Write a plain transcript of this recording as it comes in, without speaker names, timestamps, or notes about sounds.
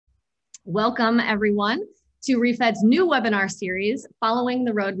Welcome, everyone, to ReFed's new webinar series, Following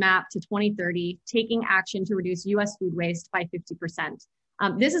the Roadmap to 2030, Taking Action to Reduce U.S. Food Waste by 50%.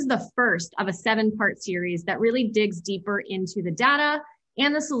 This is the first of a 7-part series that really digs deeper into the data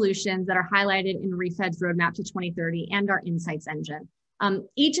and the solutions that are highlighted in ReFed's Roadmap to 2030 and our Insights engine.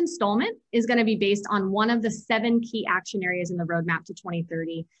 Each installment is going to be based on one of the 7 key action areas in the Roadmap to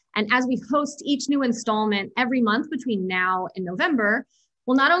 2030. And as we host each new installment every month between now and November,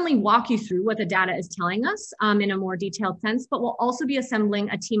 we'll not only walk you through what the data is telling us in a more detailed sense, but we'll also be assembling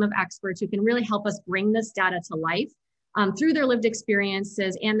a team of experts who can really help us bring this data to life through their lived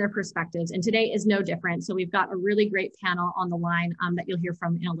experiences and their perspectives. And today is no different. So we've got a really great panel on the line that you'll hear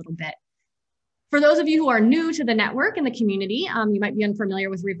from in a little bit. For those of you who are new to the network and the community, you might be unfamiliar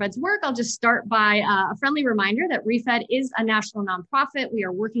with ReFed's work. I'll just start by a friendly reminder that ReFed is a national nonprofit. We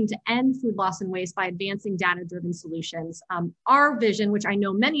are working to end food loss and waste by advancing data-driven solutions. Our vision, which I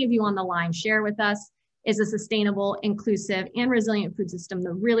know many of you on the line share with us, is a sustainable, inclusive, and resilient food system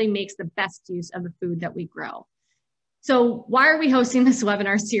that really makes the best use of the food that we grow. So why are we hosting this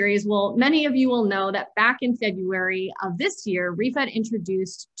webinar series? Well, many of you will know that back in February of this year, ReFed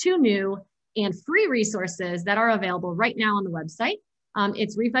introduced 2 new and free resources that are available right now on the website.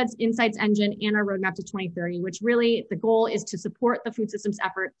 It's ReFed's Insights engine and our Roadmap to 2030, which really the goal is to support the food system's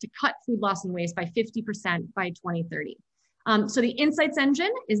effort to cut food loss and waste by 50% by 2030. So the Insights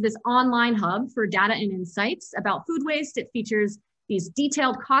engine is this online hub for data and insights about food waste. It features these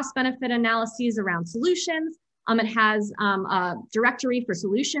detailed cost-benefit analyses around solutions. It has a directory for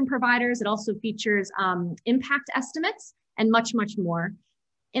solution providers. It also features impact estimates and much, much more.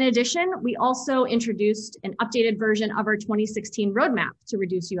 In addition, we also introduced an updated version of our 2016 roadmap to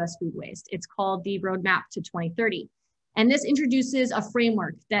reduce U.S. food waste. It's called the Roadmap to 2030. And this introduces a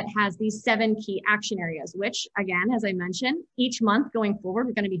framework that has these 7 key action areas, which again, as I mentioned, each month going forward,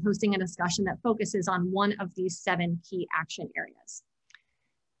 we're going to be hosting a discussion that focuses on one of these 7 key action areas.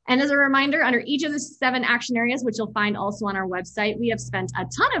 And as a reminder, under each of the 7 action areas, which you'll find also on our website, we have spent a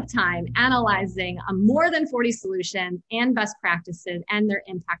ton of time analyzing more than 40 solutions and best practices and their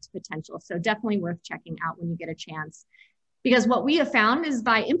impact potential. So definitely worth checking out when you get a chance. Because what we have found is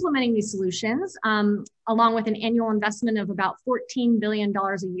by implementing these solutions, along with an annual investment of about $14 billion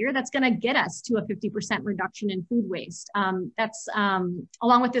a year, that's going to get us to a 50% reduction in food waste. That's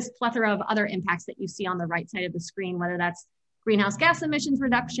along with this plethora of other impacts that you see on the right side of the screen, whether that's greenhouse gas emissions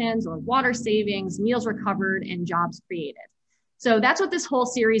reductions or water savings, meals recovered, and jobs created. So that's what this whole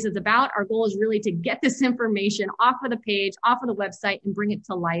series is about. Our goal is really to get this information off of the page, off of the website, and bring it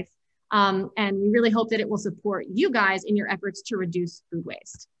to life. And we really hope that it will support you guys in your efforts to reduce food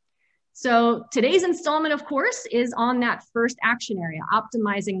waste. So today's installment, of course, is on that first action area,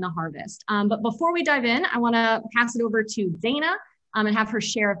 optimizing the harvest. But before we dive in, I want to pass it over to Dana and have her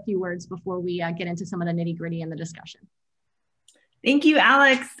share a few words before we get into some of the nitty-gritty in the discussion. Thank you,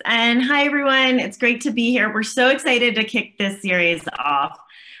 Alex. And hi, everyone. It's great to be here. We're so excited to kick this series off.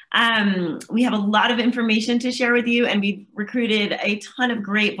 We have a lot of information to share with you, and we've recruited a ton of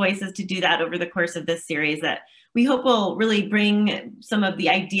great voices to do that over the course of this series that we hope will really bring some of the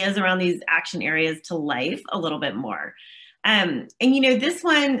ideas around these action areas to life a little bit more. And you know, this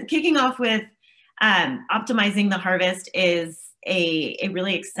one, kicking off with optimizing the harvest, is a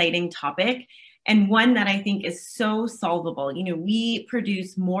really exciting topic. And one that I think is so solvable. You know, we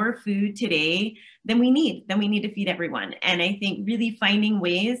produce more food today than we need to feed everyone. And I think really finding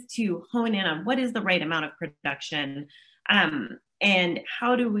ways to hone in on what is the right amount of production and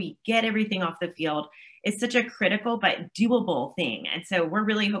how do we get everything off the field is such a critical but doable thing. And so we're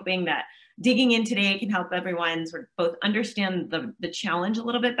really hoping that digging in today can help everyone sort of both understand the challenge a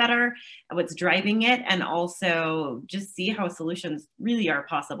little bit better, what's driving it, and also just see how solutions really are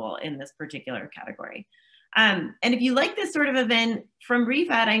possible in this particular category. And if you like this sort of event from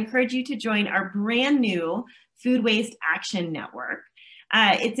ReFed, I encourage you to join our brand new Food Waste Action Network.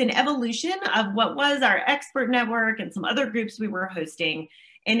 It's an evolution of what was our expert network and some other groups we were hosting.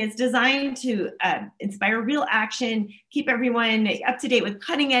 And it's designed to inspire real action, keep everyone up to date with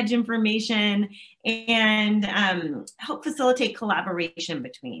cutting edge information, and help facilitate collaboration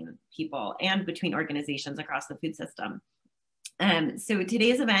between people and between organizations across the food system. So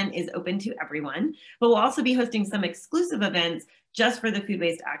today's event is open to everyone, but we'll also be hosting some exclusive events just for the Food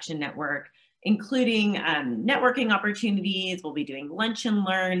Waste Action Network, including networking opportunities. We'll be doing lunch and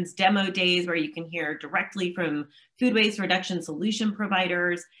learns, demo days where you can hear directly from food waste reduction solution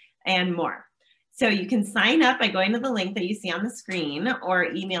providers, and more. So you can sign up by going to the link that you see on the screen or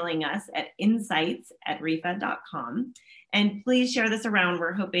emailing us at insights@refed.com. And please share this around.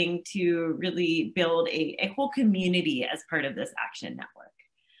 We're hoping to really build a whole community as part of this action network.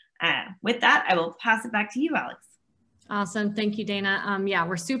 With that, I will pass it back to you, Alex. Awesome. Thank you, Dana. Yeah,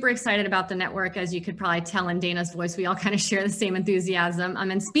 we're super excited about the network. As you could probably tell in Dana's voice, we all kind of share the same enthusiasm.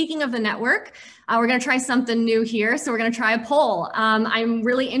 And speaking of the network, we're going to try something new here. So we're going to try a poll. I'm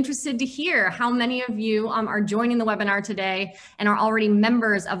really interested to hear how many of you are joining the webinar today and are already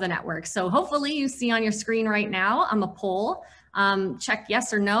members of the network. So hopefully you see on your screen right now a poll. Check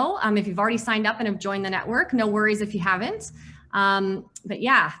yes or no. If you've already signed up and have joined the network, no worries if you haven't. But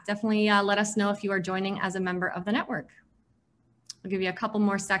yeah, definitely let us know if you are joining as a member of the network. I'll give you a couple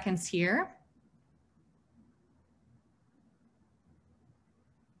more seconds here.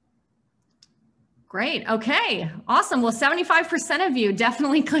 Great. Okay. Awesome. Well, 75% of you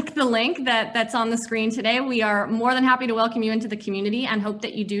definitely click the link that's on the screen today. We are more than happy to welcome you into the community and hope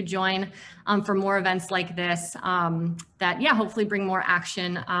that you do join for more events like this that, yeah, hopefully bring more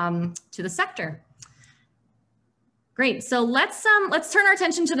action to the sector. Great. So let's turn our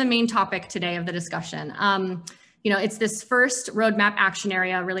attention to the main topic today of the discussion. It's this first roadmap action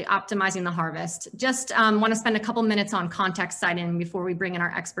area, really optimizing the harvest. Just want to spend a couple minutes on context citing before we bring in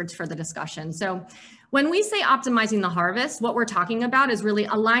our experts for the discussion. So when we say optimizing the harvest, what we're talking about is really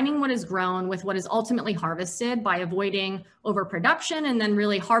aligning what is grown with what is ultimately harvested by avoiding overproduction and then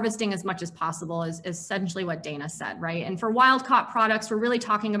really harvesting as much as possible is essentially what Dana said, right? And for wild caught products, we're really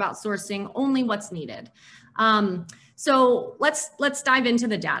talking about sourcing only what's needed. So let's dive into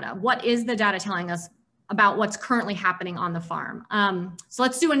the data. What is the data telling us about what's currently happening on the farm? So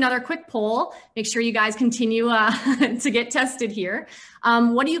let's do another quick poll. Make sure you guys continue to get tested here.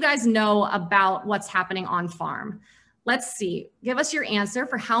 What do you guys know about what's happening on farm? Let's see, give us your answer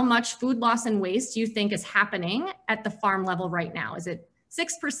for how much food loss and waste you think is happening at the farm level right now. Is it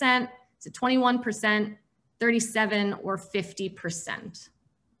 6%, is it 21%, 37, or 50%?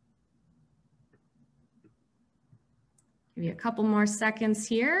 Give you a couple more seconds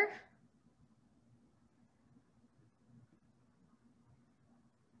here.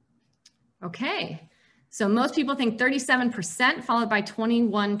 Okay, so most people think 37%, followed by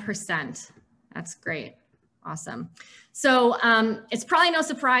 21%. That's great. Awesome. So it's probably no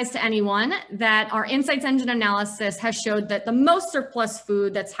surprise to anyone that our insights engine analysis has showed that the most surplus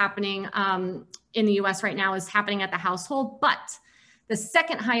food that's happening in the US right now is happening at the household, but the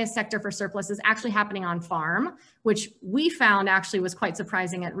second highest sector for surplus is actually happening on farm, which we found actually was quite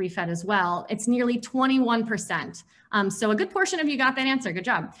surprising at ReFed as well. It's nearly 21%. So a good portion of you got that answer. Good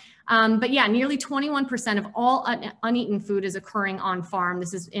job. But yeah, nearly 21% of all uneaten food is occurring on farm.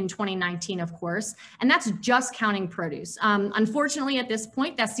 This is in 2019, of course, and that's just counting produce. Unfortunately, at this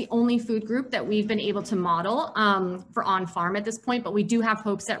point, that's the only food group that we've been able to model for on farm at this point, but we do have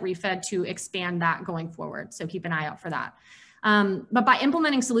hopes at ReFed to expand that going forward. So keep an eye out for that. But by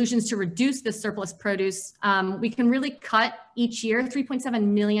implementing solutions to reduce this surplus produce, we can really cut each year 3.7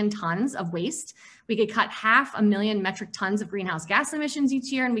 million tons of waste. We could cut 500,000 metric tons of greenhouse gas emissions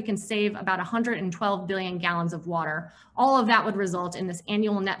each year, and we can save about 112 billion gallons of water. All of that would result in this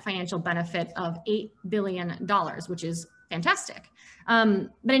annual net financial benefit of $8 billion, which is fantastic.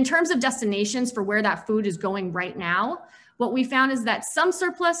 But in terms of destinations for where that food is going right now, what we found is that some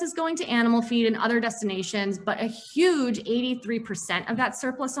surplus is going to animal feed and other destinations, but a huge 83% of that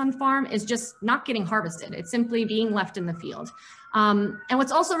surplus on farm is just not getting harvested. It's simply being left in the field. And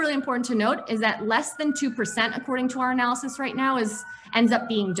what's also really important to note is that less than 2%, according to our analysis right now, ends up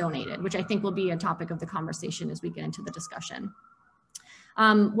being donated, which I think will be a topic of the conversation as we get into the discussion.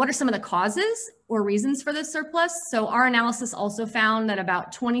 What are some of the causes or reasons for this surplus? So our analysis also found that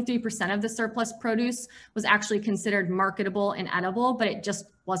about 23% of the surplus produce was actually considered marketable and edible, but it just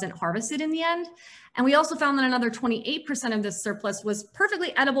wasn't harvested in the end. And we also found that another 28% of this surplus was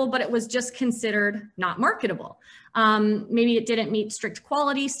perfectly edible, but it was just considered not marketable. Maybe it didn't meet strict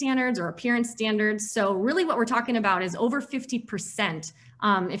quality standards or appearance standards. So really what we're talking about is over 50%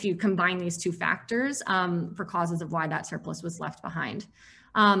 if you combine these two factors for causes of why that surplus was left behind.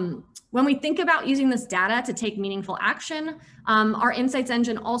 When we think about using this data to take meaningful action, our insights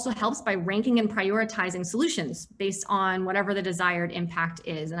engine also helps by ranking and prioritizing solutions based on whatever the desired impact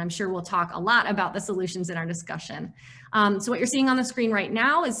is. And I'm sure we'll talk a lot about the solutions in our discussion. So what you're seeing on the screen right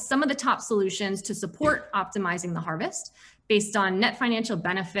now is some of the top solutions to support optimizing the harvest based on net financial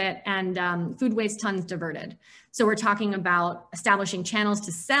benefit and food waste tons diverted. So we're talking about establishing channels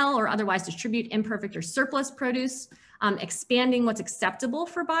to sell or otherwise distribute imperfect or surplus produce, expanding what's acceptable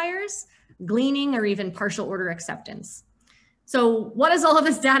for buyers, gleaning, or even partial order acceptance. So what does all of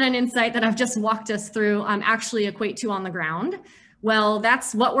this data and insight that I've just walked us through actually equate to on the ground? Well,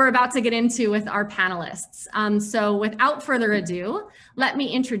 that's what we're about to get into with our panelists. So without further ado, let me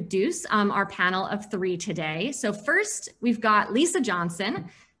introduce our panel of three today. So first, we've got Lisa Johnson.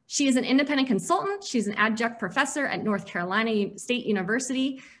 She is an independent consultant. She's an adjunct professor at North Carolina State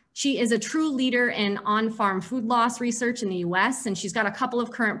University. She is a true leader in on-farm food loss research in the US, and she's got a couple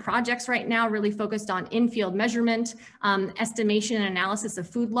of current projects right now really focused on in-field measurement, estimation and analysis of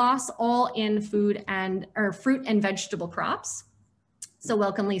food loss, all in fruit and vegetable crops. So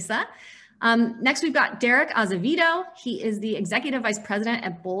welcome, Lisa. Next, we've got Derek Azevedo. He is the Executive Vice President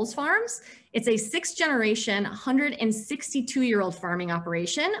at Bowles Farms. It's a 6th generation, 162-year-old farming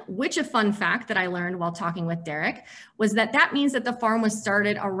operation, which a fun fact that I learned while talking with Derek was that means that the farm was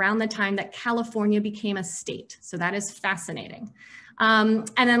started around the time that California became a state. So that is fascinating. And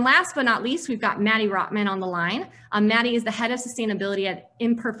then last but not least, we've got Maddie Rotman on the line. Maddie is the head of sustainability at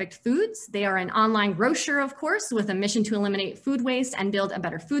Imperfect Foods. They are an online grocer, of course, with a mission to eliminate food waste and build a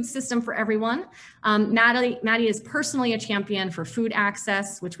better food system for everyone. Maddie is personally a champion for food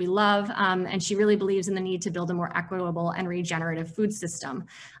access, which we love, and she really believes in the need to build a more equitable and regenerative food system.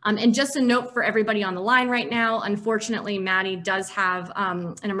 And just a note for everybody on the line right now, unfortunately, Maddie does have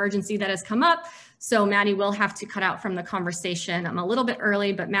an emergency that has come up. So Maddie will have to cut out from the conversation. I'm a little bit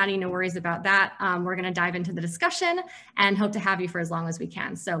early, but Maddie, no worries about that. We're gonna dive into the discussion and hope to have you for as long as we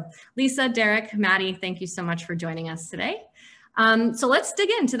can. So Lisa, Derek, Maddie, thank you so much for joining us today. So let's dig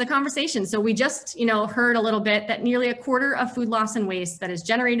into the conversation. So we just, heard a little bit that nearly a quarter of food loss and waste that is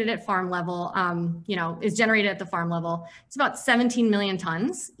generated at farm level, is generated at the farm level. It's about 17 million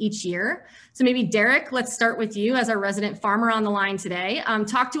tons each year. So maybe Derek, let's start with you as our resident farmer on the line today.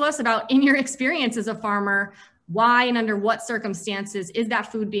 Talk to us about, in your experience as a farmer, why and under what circumstances is that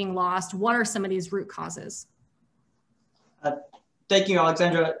food being lost? What are some of these root causes? Thank you,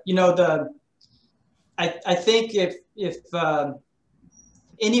 Alexandria. I think if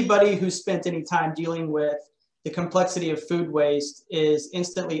anybody who spent any time dealing with the complexity of food waste is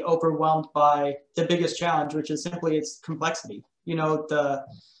instantly overwhelmed by the biggest challenge, which is simply its complexity.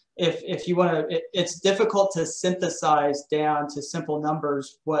 If you want to, it's difficult to synthesize down to simple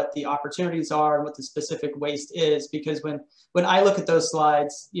numbers what the opportunities are and what the specific waste is, because when I look at those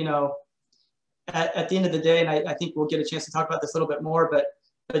slides, at the end of the day, and I think we'll get a chance to talk about this a little bit more,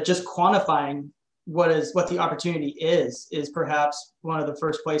 but just quantifying what the opportunity is perhaps one of the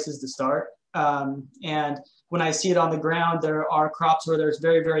first places to start. And when I see it on the ground, there are crops where there's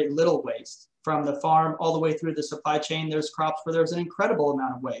very, very little waste from the farm all the way through the supply chain. There's crops where there's an incredible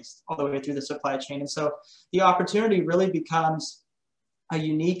amount of waste all the way through the supply chain. And so the opportunity really becomes a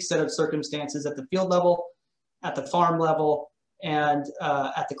unique set of circumstances at the field level, at the farm level, and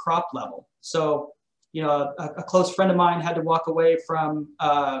at the crop level. So, a close friend of mine had to walk away from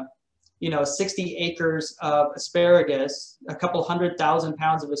 60 acres of asparagus, a couple 100,000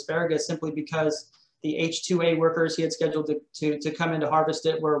 pounds of asparagus, simply because the H-2A workers he had scheduled to come in to harvest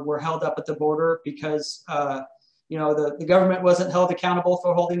it were held up at the border because the government wasn't held accountable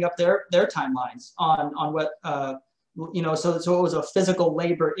for holding up their timelines on what so it was a physical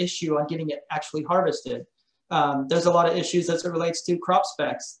labor issue on getting it actually harvested. There's a lot of issues as it relates to crop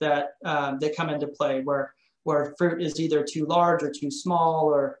specs that come into play, where fruit is either too large or too small,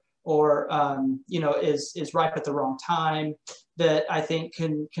 or is ripe at the wrong time, that I think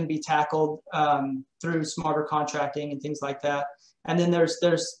can be tackled through smarter contracting and things like that. And then there's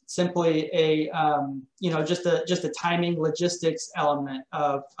simply a just a timing logistics element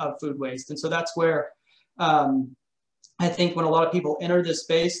of food waste. And so that's where I think when a lot of people enter this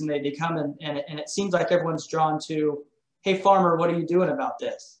space and they come and it seems like everyone's drawn to, hey farmer, what are you doing about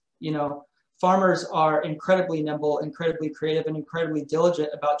this? Farmers are incredibly nimble, incredibly creative, and incredibly diligent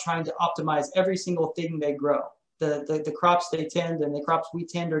about trying to optimize every single thing they grow. The crops they tend and the crops we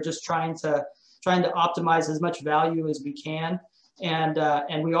tend are just trying to optimize as much value as we can,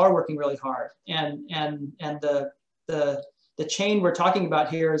 and we are working really hard. And the chain we're talking about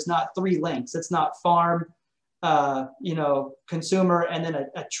here is not 3 links. It's not farm, consumer, and then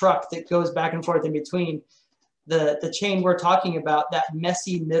a truck that goes back and forth in between. The chain we're talking about, that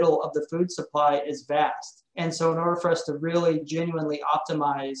messy middle of the food supply, is vast. And so in order for us to really genuinely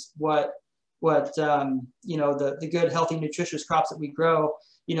optimize what the good, healthy, nutritious crops that we grow,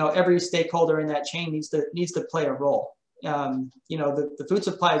 every stakeholder in that chain needs to play a role. The food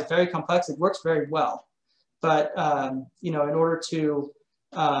supply is very complex. It works very well. But, in order to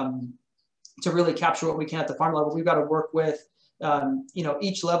really capture what we can at the farm level, we've got to work with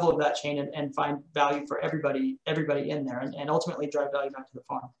each level of that chain and find value for everybody in there, and ultimately drive value back to the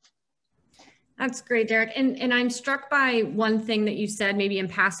farm. That's great, Derek. And I'm struck by one thing that you said, maybe in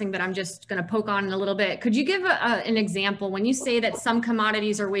passing, but I'm just going to poke on it a little bit. Could you give an example when you say that some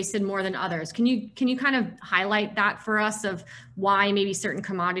commodities are wasted more than others? Can you kind of highlight that for us, of why maybe certain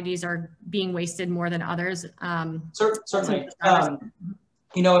commodities are being wasted more than others? Certainly.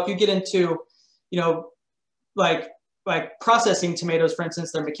 You know, if you get into, you know, like processing tomatoes, for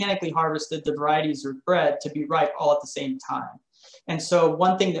instance, they're mechanically harvested, the varieties are bred to be ripe all at the same time. And so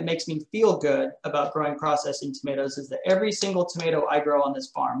one thing that makes me feel good about growing processing tomatoes is that every single tomato I grow on this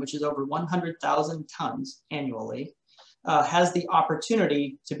farm, which is over 100,000 tons annually, has the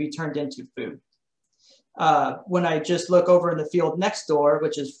opportunity to be turned into food. When I just look over in the field next door,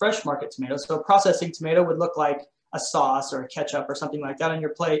 which is fresh market tomatoes, so a processing tomato would look like a sauce or a ketchup or something like that on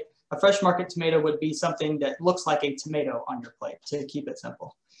your plate. A fresh market tomato would be something that looks like a tomato on your plate, to keep it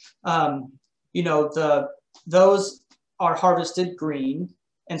simple. You know, those are harvested green,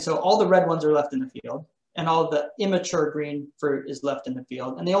 and so all the red ones are left in the field, and all the immature green fruit is left in the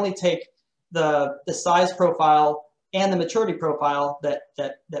field. And they only take the size profile and the maturity profile that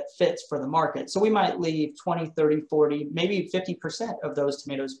fits for the market. So we might leave 20, 30, 40, maybe 50% of those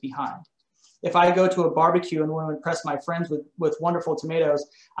tomatoes behind. If I go to a barbecue and want to impress my friends with wonderful tomatoes,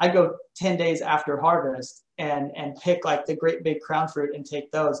 I go 10 days after harvest and pick like the great big crown fruit and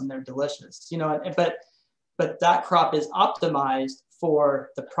take those, and they're delicious. You know, but that crop is optimized for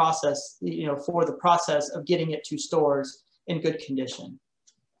the process, you know, for the process of getting it to stores in good condition.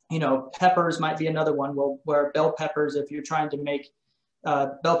 You know, peppers might be another one where bell peppers, if you're trying to make,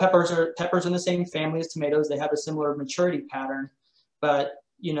 bell peppers are peppers in the same family as tomatoes. They have a similar maturity pattern, but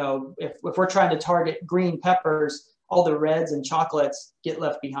you know, if we're trying to target green peppers, all the reds and chocolates get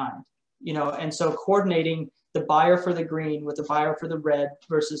left behind, you know, and so coordinating the buyer for the green with the buyer for the red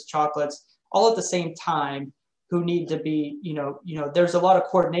versus chocolates all at the same time, who need to be, you know, there's a lot of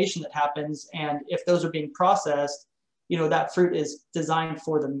coordination that happens. And if those are being processed, you know, that fruit is designed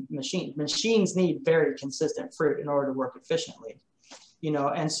for the machine. Machines need very consistent fruit in order to work efficiently, you know,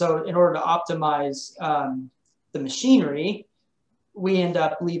 and so in order to optimize the machinery, we end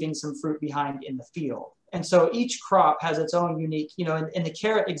up leaving some fruit behind in the field. And so each crop has its own unique, you know, in the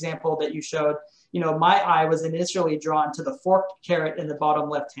carrot example that you showed, you know, my eye was initially drawn to the forked carrot in the bottom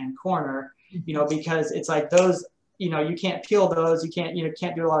left-hand corner, you know, because it's like those, you know, you can't peel those, you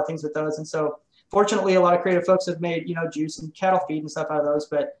can't do a lot of things with those. And so fortunately, a lot of creative folks have made, you know, juice and cattle feed and stuff out of those,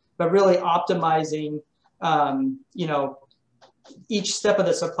 but really optimizing, you know, each step of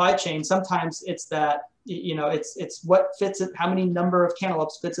the supply chain. Sometimes it's that, you know, it's what fits it, how many number of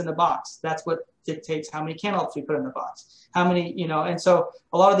cantaloupes fits in the box. That's what dictates how many cantaloupes we put in the box. How many, you know, and so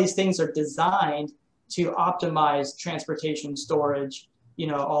a lot of these things are designed to optimize transportation, storage, you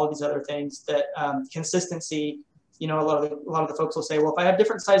know, all of these other things that consistency. You know, a lot of the folks will say, well, if I have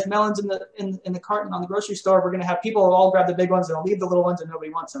different sized melons in the carton on the grocery store, we're going to have people all grab the big ones and I'll leave the little ones and nobody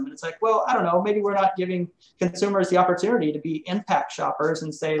wants them. And it's like, well, I don't know, maybe we're not giving consumers the opportunity to be impact shoppers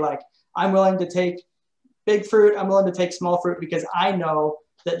and say like, I'm willing to take big fruit, I'm willing to take small fruit because I know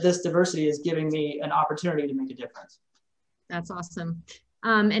that this diversity is giving me an opportunity to make a difference. That's awesome.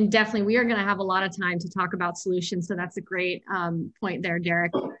 And definitely we are going to have a lot of time to talk about solutions. So that's a great point there,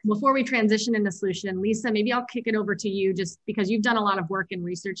 Derek. Before we transition into solution, Lisa, maybe I'll kick it over to you just because you've done a lot of work and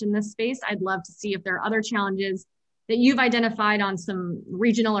research in this space. I'd love to see if there are other challenges that you've identified on some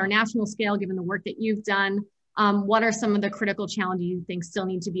regional or national scale, given the work that you've done. What are some of the critical challenges you think still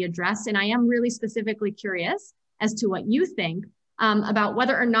need to be addressed? And I am really specifically curious as to what you think about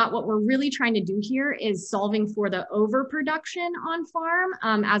whether or not what we're really trying to do here is solving for the overproduction on farm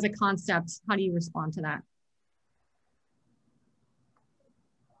as a concept. How do you respond to that?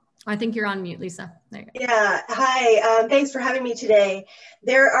 I think you're on mute, Lisa. There you go. Yeah, hi, thanks for having me today.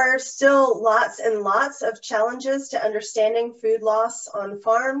 There are still lots and lots of challenges to understanding food loss on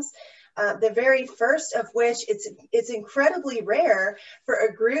farms. The very first of which it's incredibly rare for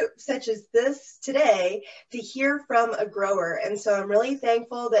a group such as this today to hear from a grower. And so I'm really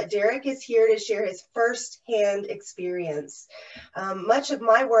thankful that Derek is here to share his firsthand experience. Much of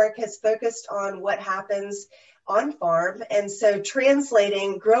my work has focused on what happens on farm. And so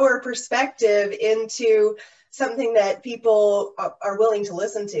translating grower perspective into something that people are willing to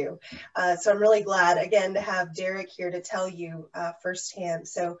listen to. So I'm really glad, again, to have Derek here to tell you firsthand.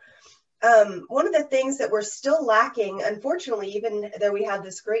 So one of the things that we're still lacking, unfortunately, even though we have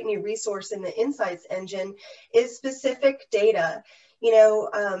this great new resource in the Insights engine, is specific data. You know,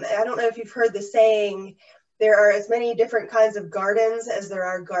 I don't know if you've heard the saying, there are as many different kinds of gardens as there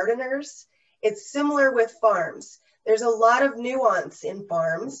are gardeners. It's similar with farms. There's a lot of nuance in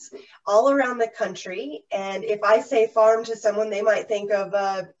farms all around the country. And if I say farm to someone, they might think of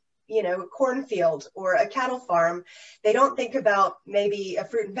a cornfield or a cattle farm. They don't think about maybe a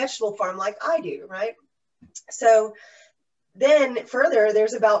fruit and vegetable farm like I do, right? So then further,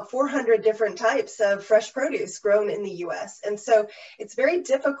 there's about 400 different types of fresh produce grown in the US. And so it's very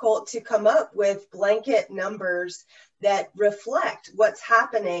difficult to come up with blanket numbers that reflect what's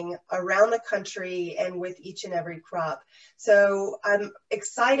happening around the country and with each and every crop. So I'm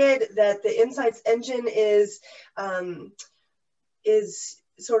excited that the Insights engine is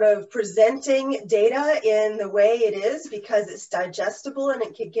sort of presenting data in the way it is, because it's digestible and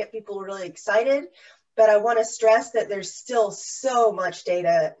it can get people really excited. But I want to stress that there's still so much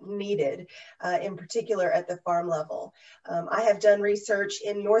data needed, in particular at the farm level. I have done research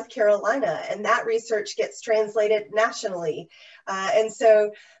in North Carolina, and that research gets translated nationally. And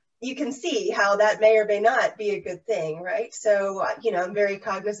so you can see how that may or may not be a good thing, right? So, you know, I'm very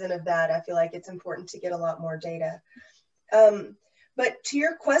cognizant of that. I feel like it's important to get a lot more data. But to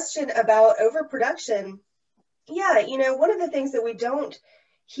your question about overproduction, yeah, you know, one of the things that we don't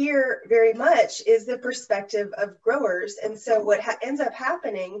hear very much is the perspective of growers. And so what ends up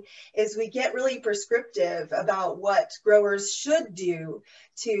happening is we get really prescriptive about what growers should do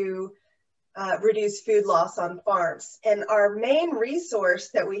to reduce food loss on farms. And our main resource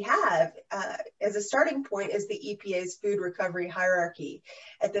that we have as a starting point is the EPA's food recovery hierarchy.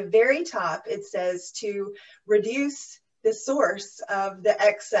 At the very top, it says to reduce the source of the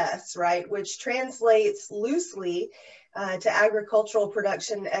excess, right, which translates loosely to agricultural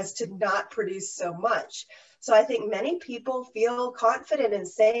production as to not produce so much. So I think many people feel confident in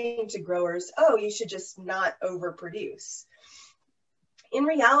saying to growers, oh, you should just not overproduce. In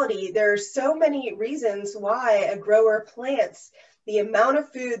reality, there are so many reasons why a grower plants the amount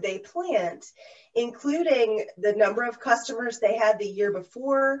of food they plant, including the number of customers they had the year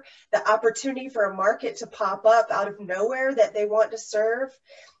before, the opportunity for a market to pop up out of nowhere that they want to serve,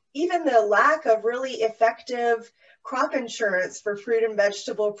 even the lack of really effective crop insurance for fruit and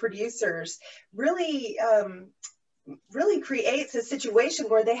vegetable producers really creates a situation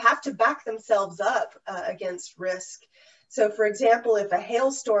where they have to back themselves up against risk. So for example, if a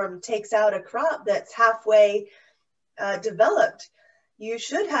hailstorm takes out a crop that's halfway developed, you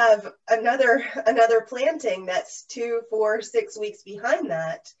should have another planting that's 2, 4, 6 weeks behind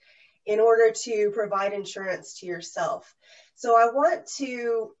that in order to provide insurance to yourself. So I want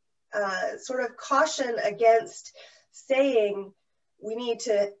to sort of caution against saying we need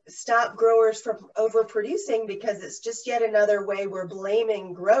to stop growers from overproducing, because it's just yet another way we're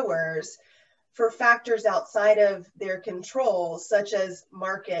blaming growers for factors outside of their control, such as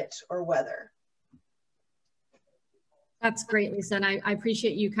market or weather. That's great, Lisa, and I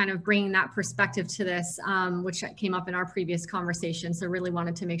appreciate you kind of bringing that perspective to this, which came up in our previous conversation. So really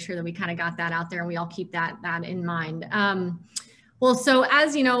wanted to make sure that we kind of got that out there and we all keep that in mind. Well, so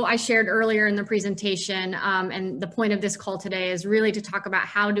as you know, I shared earlier in the presentation, and the point of this call today is really to talk about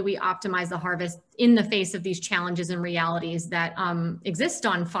how do we optimize the harvest in the face of these challenges and realities that exist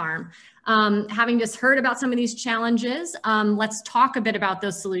on farm. Having just heard about some of these challenges, let's talk a bit about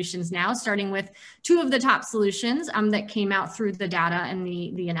those solutions now, starting with 2 of the top solutions that came out through the data and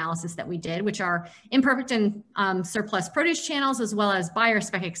the analysis that we did, which are imperfect and surplus produce channels, as well as buyer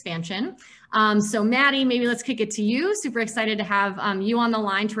spec expansion. So Maddie, maybe let's kick it to you. Super excited to have you on the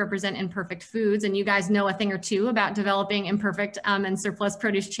line to represent Imperfect Foods, and you guys know a thing or two about developing imperfect and surplus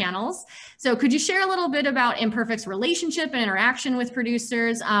produce channels. So could you share a little bit about Imperfect's relationship and interaction with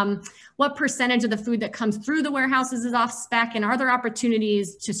producers? What percentage of the food that comes through the warehouses is off spec, and are there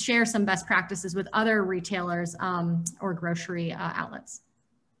opportunities to share some best practices with other retailers or grocery outlets?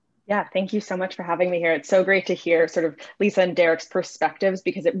 Yeah, thank you so much for having me here. It's so great to hear sort of Lisa and Derek's perspectives,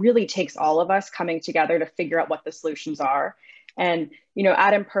 because it really takes all of us coming together to figure out what the solutions are. And, you know,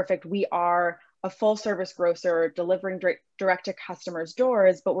 at Imperfect, we are a full service grocer delivering direct to customers'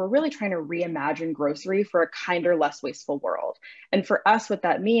 doors, but we're really trying to reimagine grocery for a kinder, less wasteful world. And for us, what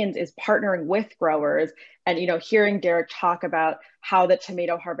that means is partnering with growers and, you know, hearing Derek talk about how the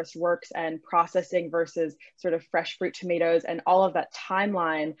tomato harvest works and processing versus sort of fresh fruit tomatoes and all of that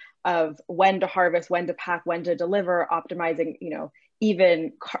timeline of when to harvest, when to pack, when to deliver, optimizing, you know,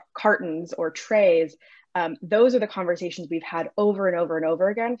 even cartons or trays. Those are the conversations we've had over and over and over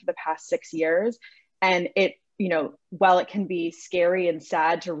again for the past 6 years. And it, you know, while it can be scary and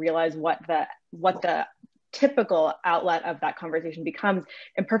sad to realize what the typical outlet of that conversation becomes,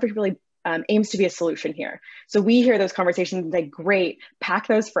 Imperfect really aims to be a solution here. So we hear those conversations and say, great, pack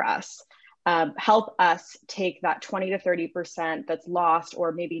those for us. Help us take that 20 to 30% that's lost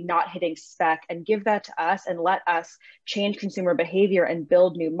or maybe not hitting spec and give that to us and let us change consumer behavior and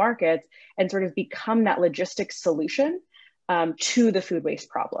build new markets and sort of become that logistics solution to the food waste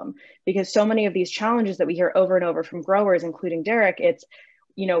problem. Because so many of these challenges that we hear over and over from growers, including Derek, it's,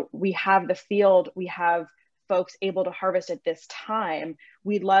 you know, we have the field, we have folks able to harvest at this time.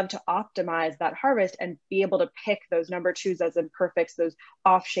 We'd love to optimize that harvest and be able to pick those number 2s as imperfects, those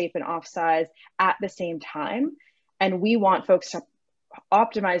off shape and off size at the same time. And we want folks to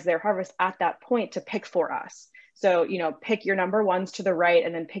optimize their harvest at that point to pick for us. So, you know, pick your number ones to the right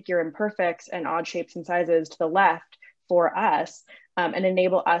and then pick your imperfects and odd shapes and sizes to the left for us, and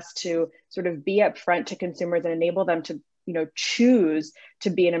enable us to sort of be upfront to consumers and enable them to, you know, choose to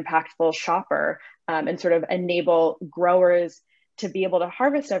be an impactful shopper, and sort of enable growers to be able to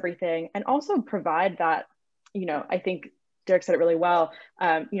harvest everything and also provide that, you know, I think Derek said it really well,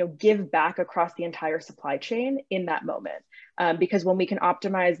 you know, give back across the entire supply chain in that moment. Because when we can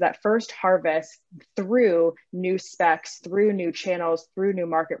optimize that first harvest through new specs, through new channels, through new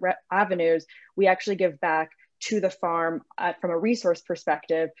market avenues, we actually give back to the farm from a resource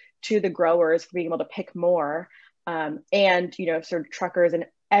perspective, to the growers for being able to pick more, and, you know, sort of truckers and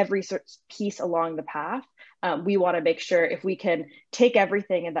every sort of piece along the path. We want to make sure if we can take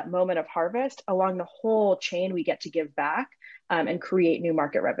everything in that moment of harvest along the whole chain, we get to give back, and create new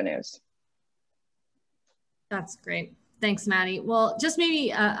market revenues. That's great. Thanks, Maddie. Well, just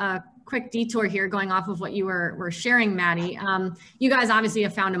maybe a quick detour here going off of what you were sharing, Maddie. You guys obviously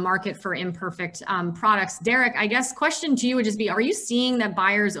have found a market for imperfect products. Derek, I guess question to you would just be, are you seeing that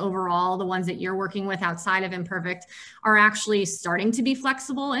buyers overall, the ones that you're working with outside of imperfect, are actually starting to be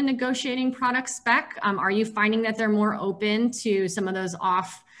flexible in negotiating product spec? Are you finding that they're more open to some of those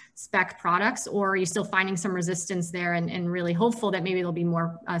off spec products, or are you still finding some resistance there and really hopeful that maybe there'll be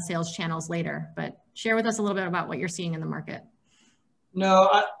more sales channels later? But share with us a little bit about what you're seeing in the market.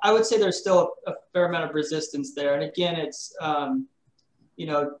 No, I would say there's still a fair amount of resistance there. And again, it's, you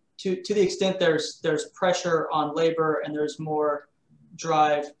know, to the extent there's pressure on labor and there's more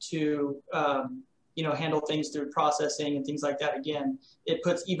drive to, you know, handle things through processing and things like that. Again, it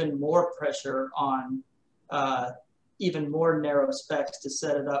puts even more pressure on even more narrow specs to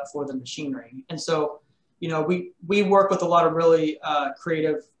set it up for the machinery. And so, you know, we work with a lot of really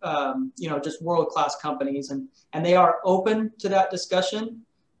creative, you know, just world-class companies, and they are open to that discussion,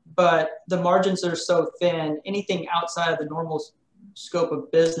 but the margins are so thin, anything outside of the normal scope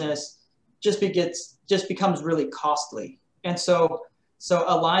of business just becomes really costly. And so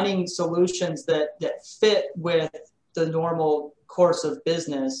aligning solutions that fit with the normal course of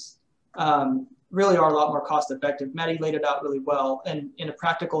business really are a lot more cost effective. Maddie laid it out really well, and in a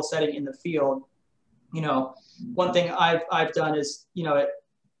practical setting in the field. You know, one thing I've done is, you know,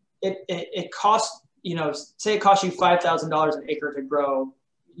 it costs, you know, say it costs you $5,000 an acre to grow,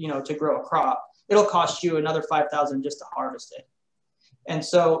 you know, to grow a crop. It'll cost you another $5,000 just to harvest it. And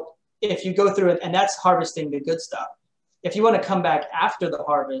so if you go through it, and that's harvesting the good stuff. If you want to come back after the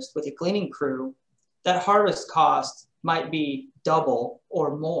harvest with a cleaning crew, that harvest cost might be double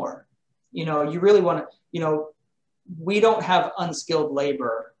or more. You know, you really want to, you know, we don't have unskilled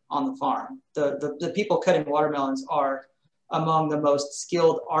labor on the farm. The people cutting watermelons are among the most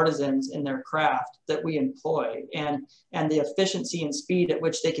skilled artisans in their craft that we employ, and the efficiency and speed at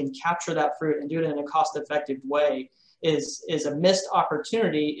which they can capture that fruit and do it in a cost-effective way is a missed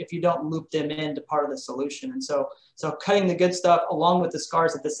opportunity if you don't loop them into part of the solution. And so cutting the good stuff along with the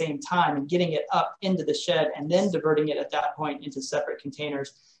scars at the same time and getting it up into the shed and then diverting it at that point into separate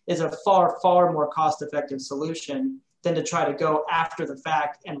containers is a far, far more cost-effective solution than to try to go after the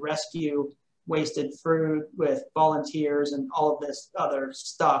fact and rescue wasted fruit with volunteers and all of this other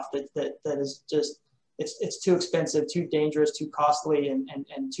stuff that is just, it's too expensive, too dangerous, too costly,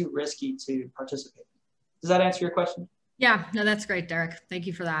 and too risky to participate. Does that answer your question? Yeah, no, that's great, Derek. Thank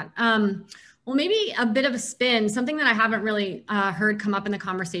you for that. Well, maybe a bit of a spin. Something that I haven't really heard come up in the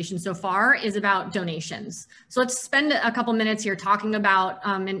conversation so far is about donations. So let's spend a couple minutes here talking about,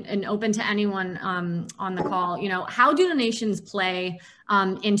 and open to anyone on the call, you know, how do donations play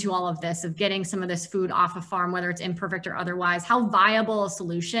into all of this of getting some of this food off a farm, whether it's imperfect or otherwise? How viable a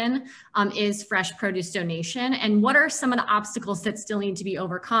solution is fresh produce donation? And what are some of the obstacles that still need to be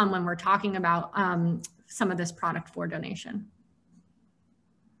overcome when we're talking about some of this product for donation?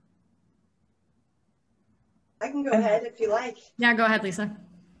 I can go ahead if you like. Yeah, go ahead, Lisa.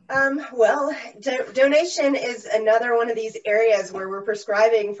 Well, donation is another one of these areas where we're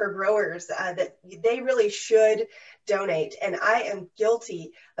prescribing for growers that they really should donate. And I am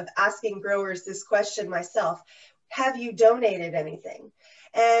guilty of asking growers this question myself. Have you donated anything?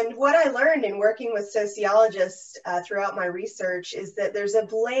 And what I learned in working with sociologists throughout my research is that there's a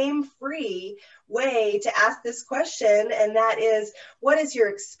blame-free way to ask this question, and that is, what is your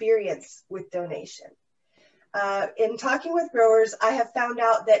experience with donation? In talking with growers, I have found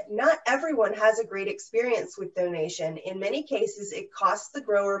out that not everyone has a great experience with donation. In many cases, it costs the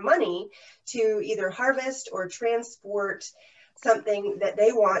grower money to either harvest or transport something that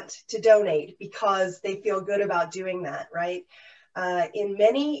they want to donate because they feel good about doing that, right? In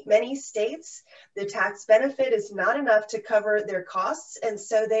many states, the tax benefit is not enough to cover their costs, and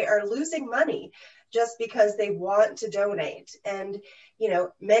so they are losing money just because they want to donate. And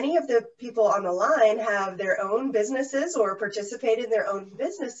many of the people on the line have their own businesses or participate in their own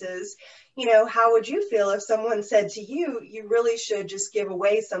businesses. How would you feel if someone said to you, you really should just give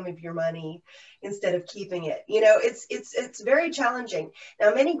away some of your money instead of keeping it? It's very challenging.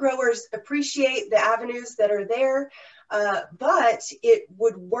 Now, many growers appreciate the avenues that are there, but it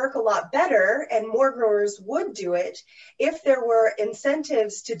would work a lot better and more growers would do it if there were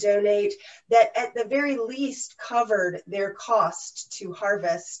incentives to donate that at the very least covered their cost to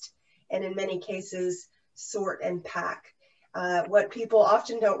harvest and in many cases sort and pack. What people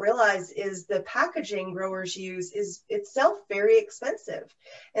often don't realize is the packaging growers use is itself very expensive.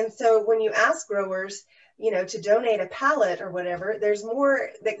 And so when you ask growers, to donate a pallet or whatever, there's more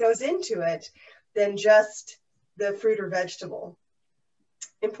that goes into it than just the fruit or vegetable.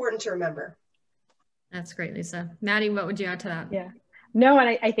 Important to remember. That's great, Lisa. Maddie, what would you add to that? Yeah. No,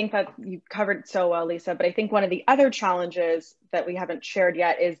 and I think that you covered so well, Lisa, but I think one of the other challenges that we haven't shared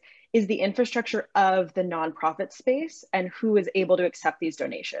yet is the infrastructure of the nonprofit space and who is able to accept these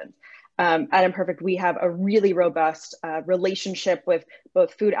donations. At Imperfect, we have a really robust relationship with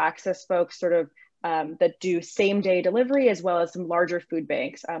both food access folks that do same day delivery, as well as some larger food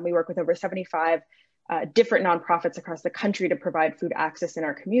banks. We work with over 75 different nonprofits across the country to provide food access in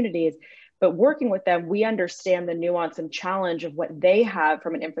our communities. But working with them, we understand the nuance and challenge of what they have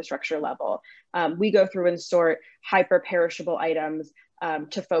from an infrastructure level. We go through and sort hyper-perishable items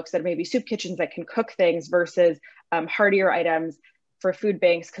to folks that are maybe soup kitchens that can cook things versus hardier items for food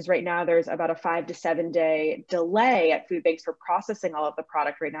banks, because right now there's about a 5 to 7 day delay at food banks for processing all of the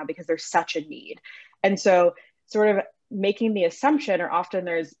product right now because there's such a need. And so sort of making the assumption, or often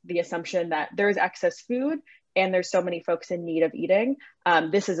there's the assumption that there's excess food and there's so many folks in need of eating.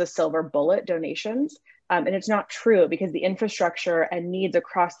 This is a silver bullet, donations. And it's not true, because the infrastructure and needs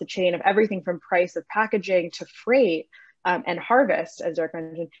across the chain of everything from price of packaging to freight and harvest, as Derek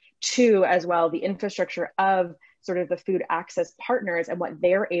mentioned, to as well the infrastructure of sort of the food access partners and what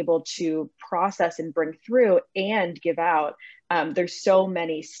they're able to process and bring through and give out. There's so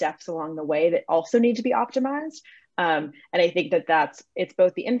many steps along the way that also need to be optimized. And I think it's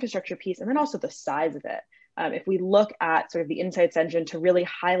both the infrastructure piece and then also the size of it. If we look at sort of the insights engine to really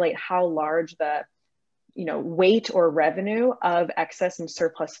highlight how large the weight or revenue of excess and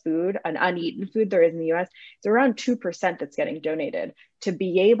surplus food and uneaten food there is in the US, it's around 2% that's getting donated. To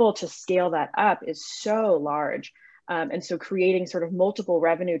be able to scale that up is so large. And so creating sort of multiple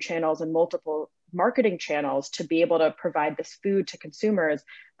revenue channels and multiple marketing channels to be able to provide this food to consumers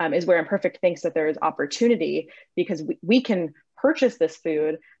is where Imperfect thinks that there is opportunity, because we can purchase this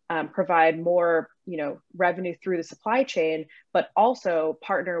food, provide more revenue through the supply chain, but also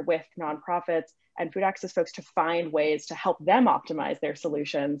partner with nonprofits and food access folks to find ways to help them optimize their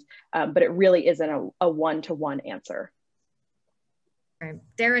solutions. But it really isn't a one-to-one answer. Right.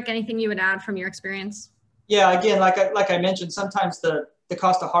 Derek, anything you would add from your experience? Yeah, again, like I mentioned, sometimes the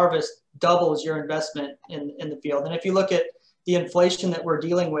cost of harvest doubles your investment in the field. And if you look at the inflation that we're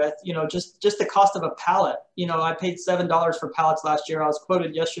dealing with, just the cost of a pallet, I paid $7 for pallets last year. I was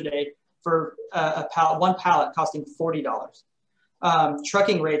quoted yesterday for one pallet costing $40.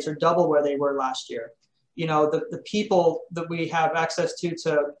 Trucking rates are double where they were last year. The people that we have access to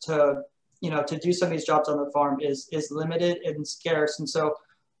do some of these jobs on the farm is limited and scarce. And so,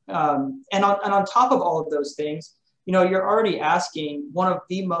 and on top of all of those things, you're already asking one of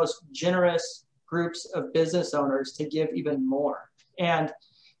the most generous groups of business owners to give even more. And,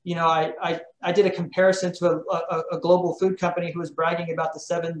 I did a comparison to a global food company who was bragging about the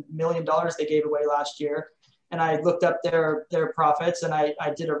 $7 million they gave away last year. And I looked up their profits, and I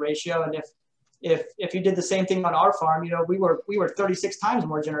did a ratio. And if you did the same thing on our farm, we were 36 times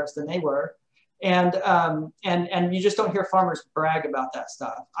more generous than they were. And you just don't hear farmers brag about that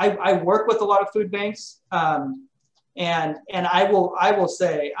stuff. I work with a lot of food banks, and I will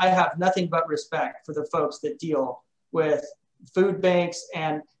say I have nothing but respect for the folks that deal with food banks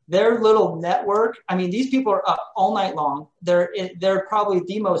and their little network. I mean, these people are up all night long. They're probably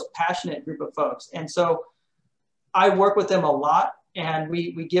the most passionate group of folks, and so I work with them a lot, and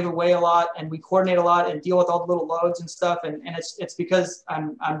we give away a lot, and we coordinate a lot and deal with all the little loads and stuff. And it's because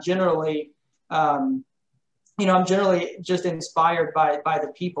I'm generally, I'm generally just inspired by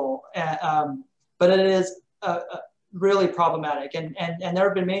the people. But it is really problematic. And there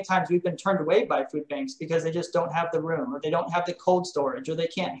have been many times we've been turned away by food banks because they just don't have the room, or they don't have the cold storage, or they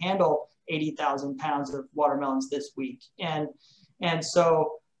can't handle 80,000 pounds of watermelons this week. And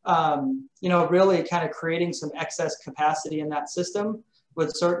so you know, really kind of creating some excess capacity in that system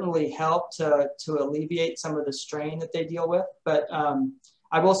would certainly help to alleviate some of the strain that they deal with. But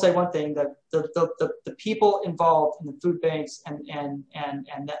I will say one thing, that the people involved in the food banks and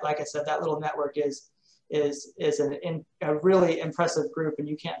that, like I said, that little network is a really impressive group, and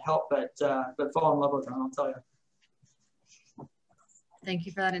you can't help but fall in love with them, I'll tell you. Thank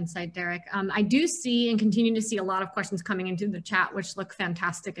you for that insight, Derek. I do see and continue to see a lot of questions coming into the chat, which look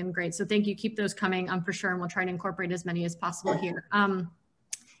fantastic and great. So thank you. Keep those coming for sure. And we'll try to incorporate as many as possible here.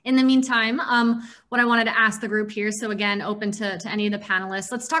 In the meantime, what I wanted to ask the group here, so again, open to any of the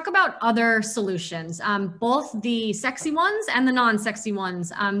panelists, let's talk about other solutions, both the sexy ones and the non-sexy ones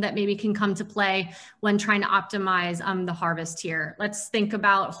that maybe can come to play when trying to optimize the harvest here. Let's think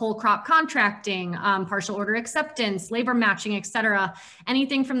about whole crop contracting, partial order acceptance, labor matching, et cetera.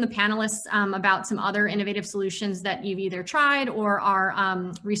 Anything from the panelists about some other innovative solutions that you've either tried or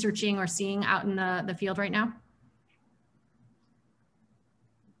are researching or seeing out in the field right now?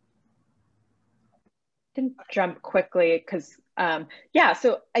 Can jump quickly because yeah,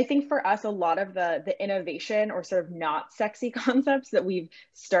 so I think for us, a lot of the innovation or sort of not sexy concepts that we've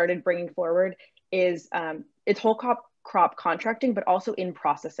started bringing forward is it's whole crop contracting, but also in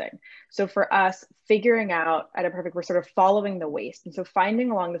processing. So for us, figuring out at Imperfect, we're sort of following the waste. And so finding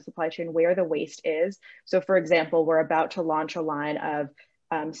along the supply chain where the waste is. So for example, we're about to launch a line of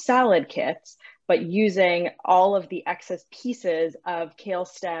salad kits, but using all of the excess pieces of kale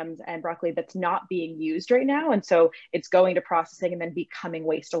stems and broccoli that's not being used right now. And so it's going to processing and then becoming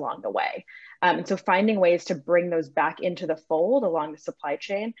waste along the way. And so finding ways to bring those back into the fold along the supply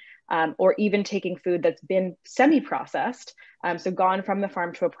chain, or even taking food that's been semi-processed, so gone from the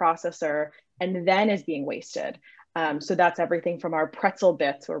farm to a processor and then is being wasted. So that's everything from our pretzel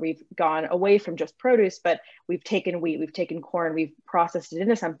bits where we've gone away from just produce, but we've taken wheat, we've taken corn, we've processed it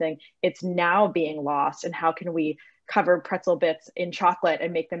into something. It's now being lost. And how can we cover pretzel bits in chocolate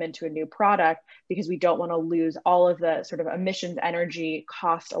and make them into a new product, because we don't want to lose all of the sort of emissions, energy,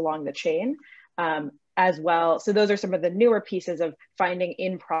 cost along the chain as well. So those are some of the newer pieces of finding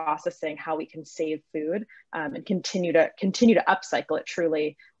in processing how we can save food and continue to upcycle it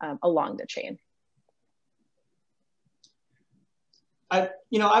truly along the chain.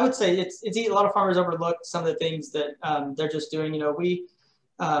 I would say it's a lot of farmers overlook some of the things that they're just doing. You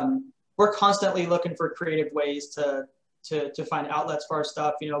know, we're constantly looking for creative ways to find outlets for our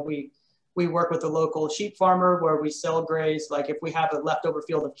stuff. You know, we work with a local sheep farmer where we cell graze. Like if we have a leftover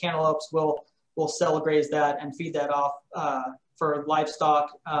field of cantaloupes, we'll cell graze that and feed that off for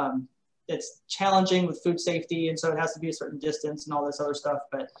livestock. It's challenging with food safety, and so it has to be a certain distance and all this other stuff.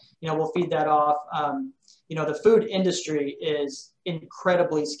 But you know, we'll feed that off. You know, the food industry is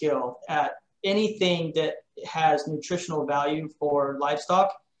incredibly skilled at anything that has nutritional value for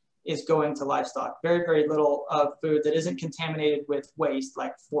livestock is going to livestock. Very, very little of food that isn't contaminated with waste,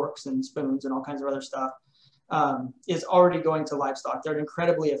 like forks and spoons and all kinds of other stuff, is already going to livestock. They're an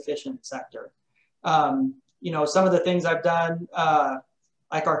incredibly efficient sector. You know, some of the things I've done,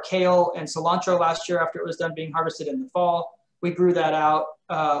 like our kale and cilantro last year after it was done being harvested in the fall, we grew that out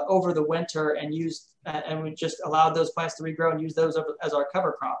over the winter and we just allowed those plants to regrow and use those as our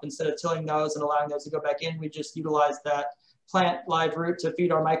cover crop. Instead of tilling those and allowing those to go back in, we just utilized that plant live root to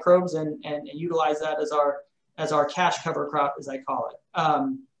feed our microbes and utilize that as our cash cover crop, as I call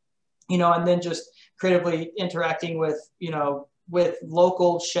it. You know, and then just creatively interacting with, you know, with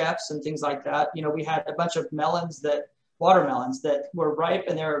local chefs and things like that. You know, we had a bunch of watermelons that were ripe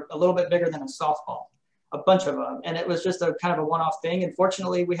and they're a little bit bigger than a softball, a bunch of them. And it was just a kind of a one-off thing. And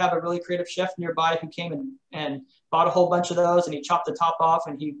fortunately, we have a really creative chef nearby who came and bought a whole bunch of those, and he chopped the top off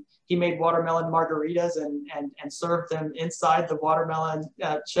and he made watermelon margaritas and served them inside the watermelon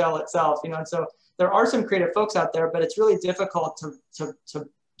shell itself, you know. And so there are some creative folks out there, but it's really difficult to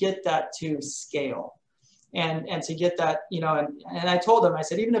get that to scale and to get that, you know, and I told him, I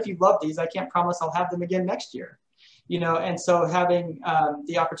said, even if you love these, I can't promise I'll have them again next year. You know, and so having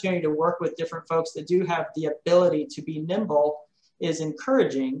the opportunity to work with different folks that do have the ability to be nimble is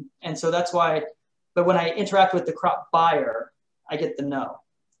encouraging. And so that's why, but when I interact with the crop buyer, I get the no.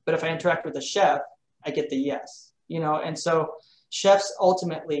 But if I interact with the chef, I get the yes, you know. And so chefs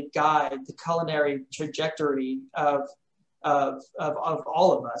ultimately guide the culinary trajectory of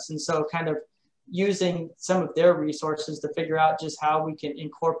all of us. And so kind of using some of their resources to figure out just how we can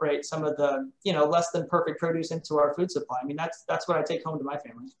incorporate some of the, you know, less than perfect produce into our food supply. I mean, that's what I take home to my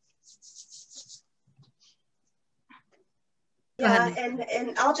family. Yeah,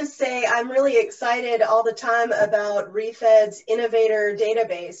 and I'll just say I'm really excited all the time about ReFed's Innovator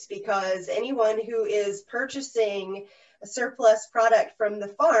database, because anyone who is purchasing a surplus product from the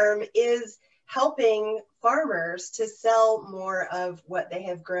farm is helping farmers to sell more of what they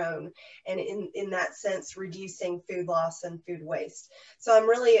have grown, and in that sense reducing food loss and food waste. So I'm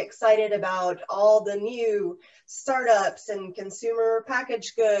really excited about all the new startups and consumer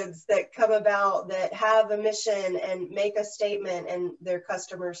packaged goods that come about that have a mission and make a statement, and their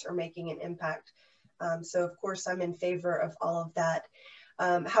customers are making an impact. So of course I'm in favor of all of that.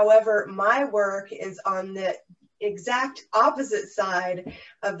 However, my work is on the exact opposite side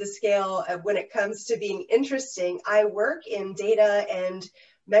of the scale when it comes to being interesting. I work in data and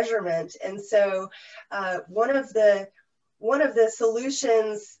measurement, and so one of the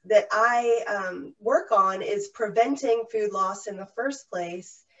solutions that I work on is preventing food loss in the first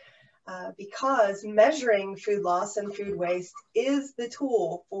place, because measuring food loss and food waste is the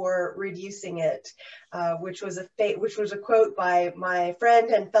tool for reducing it, which was a quote by my friend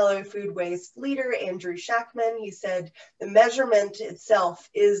and fellow food waste leader, Andrew Shackman. He said, "The measurement itself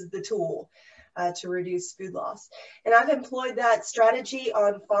is the tool to reduce food loss." And I've employed that strategy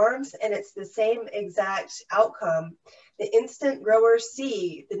on farms, and it's the same exact outcome. The instant growers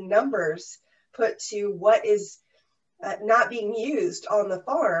see the numbers put to what is not being used on the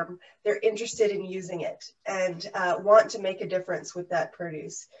farm, they're interested in using it and want to make a difference with that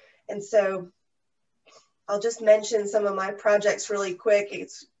produce. And so I'll just mention some of my projects really quick.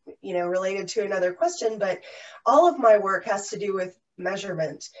 It's, you know, related to another question, but all of my work has to do with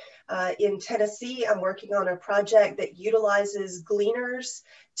measurement. In Tennessee, I'm working on a project that utilizes gleaners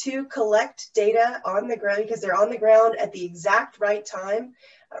to collect data on the ground, because they're on the ground at the exact right time,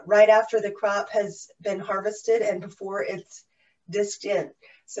 right after the crop has been harvested and before it's disked in.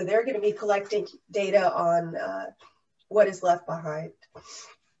 So they're going to be collecting data on what is left behind.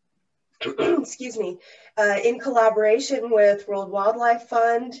 Excuse me. In collaboration with World Wildlife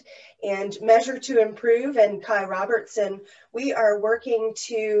Fund and Measure to Improve and Kai Robertson, we are working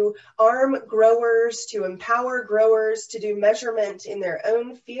to arm growers, to empower growers to do measurement in their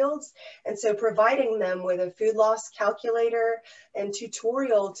own fields, and so providing them with a food loss calculator and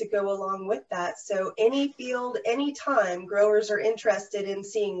tutorial to go along with that. So any field, anytime growers are interested in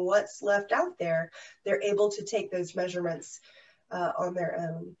seeing what's left out there, they're able to take those measurements on their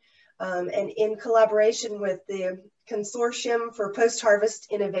own. And in collaboration with the Consortium for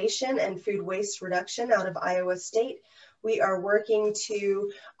Post-Harvest Innovation and Food Waste Reduction out of Iowa State, we are working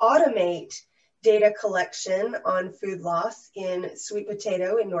to automate data collection on food loss in sweet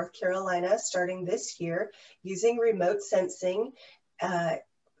potato in North Carolina starting this year using remote sensing,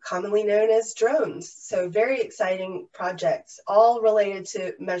 commonly known as drones. So very exciting projects, all related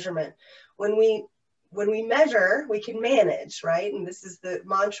to measurement. When we measure, we can manage, right? And this is the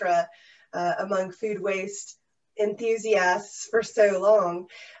mantra among food waste enthusiasts for so long,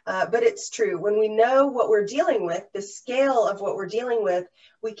 but it's true. When we know what we're dealing with, the scale of what we're dealing with,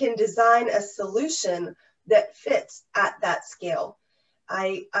 we can design a solution that fits at that scale.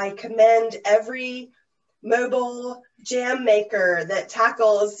 I commend every mobile jam maker that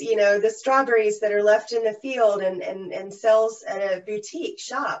tackles, you know, the strawberries that are left in the field and sells at a boutique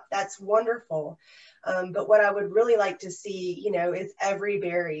shop. That's wonderful. But what I would really like to see, you know, is every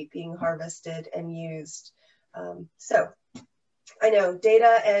berry being harvested and used. So I know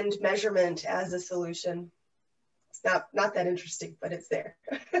data and measurement as a solution. It's not that interesting, but it's there.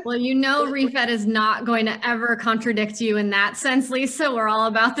 Well, you know, ReFed is not going to ever contradict you in that sense, Lisa. We're all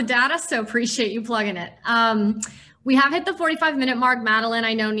about the data, so appreciate you plugging it. We have hit the 45-minute mark. Madeline,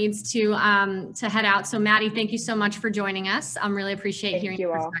 I know, needs to head out. So Maddie, thank you so much for joining us. Really appreciate hearing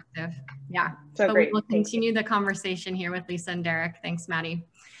your perspective. Yeah, so but great. We'll continue the conversation here with Lisa and Derek. Thanks, Maddie.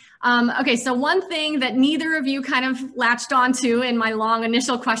 Okay, so one thing that neither of you kind of latched onto in my long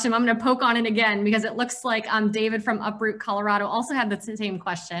initial question, I'm going to poke on it again because it looks like David from Uproot, Colorado also had the same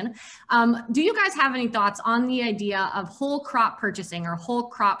question. Do you guys have any thoughts on the idea of whole crop purchasing or whole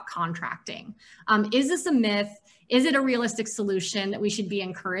crop contracting? Is this a myth? Is it a realistic solution that we should be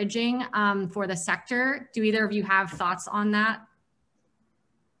encouraging for the sector? Do either of you have thoughts on that?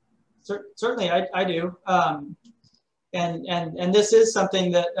 Certainly, I do. And this is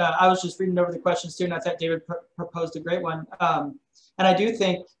something that I was just reading over the questions too, and I thought David proposed a great one. And I do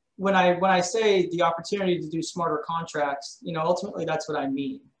think when I say the opportunity to do smarter contracts, you know, ultimately that's what I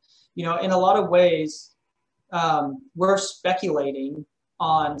mean. You know, in a lot of ways, we're speculating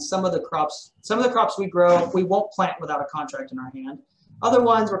on some of the crops we grow, we won't plant without a contract in our hand. Other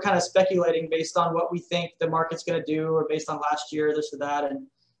ones, we're kind of speculating based on what we think the market's going to do, or based on last year, this or that,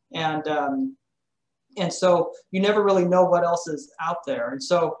 and so you never really know what else is out there. And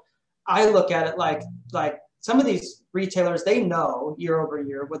so I look at it like some of these retailers, they know year over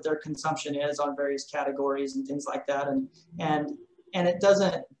year what their consumption is on various categories and things like that. And it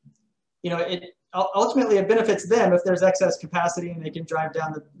doesn't, it ultimately it benefits them if there's excess capacity and they can drive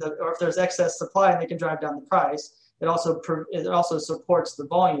down or if there's excess supply and they can drive down the price. It also supports the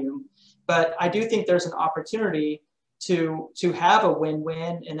volume. But I do think there's an opportunity to have a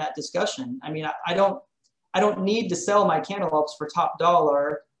win-win in that discussion. I mean, I don't need to sell my cantaloupes for top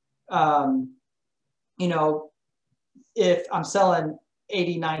dollar, if I'm selling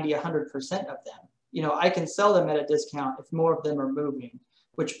 80, 90, 100% of them. I can sell them at a discount if more of them are moving,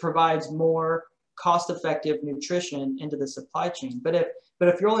 which provides more cost-effective nutrition into the supply chain. But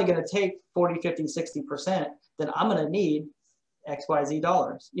if you're only going to take 40, 50, 60%, then I'm going to need XYZ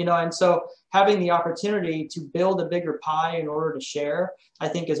dollars, and so having the opportunity to build a bigger pie in order to share, I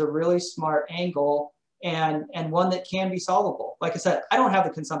think is a really smart angle and one that can be solvable. Like I said, I don't have the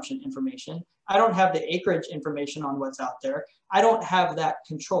consumption information. I don't have the acreage information on what's out there. I don't have that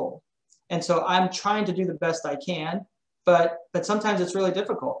control. And so I'm trying to do the best I can, but sometimes it's really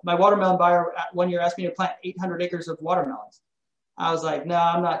difficult. My watermelon buyer one year asked me to plant 800 acres of watermelons. I was like, no,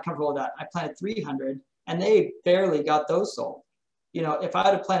 I'm not comfortable with that. I planted 300 and they barely got those sold. If I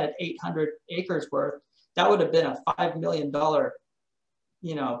had planted 800 acres worth, that would have been a $5 million,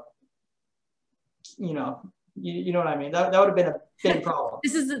 you know what I mean? That would have been a big problem.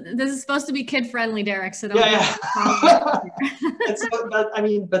 This is supposed to be kid friendly, Derek. So don't yeah. And so,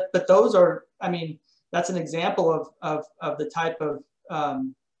 but those are, that's an example of the type of,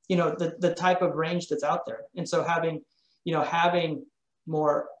 the type of range that's out there. And so having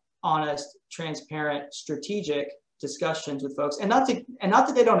more honest, transparent, strategic discussions with folks, and not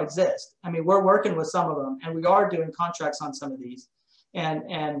that they don't exist. We're working with some of them, and we are doing contracts on some of these, and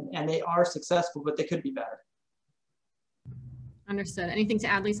they are successful, but they could be better. Understood. Anything to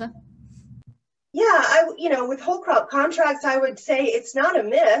add, Lisa? Yeah, with whole crop contracts, I would say it's not a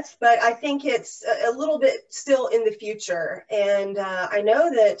myth, but I think it's a little bit still in the future. And I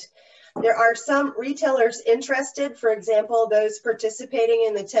know that there are some retailers interested, for example, those participating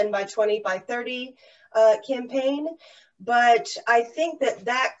in the 10 by 20 by 30 campaign. But I think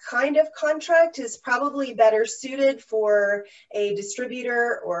that kind of contract is probably better suited for a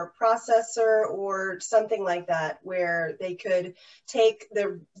distributor or a processor or something like that, where they could take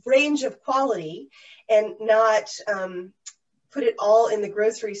the range of quality and not put it all in the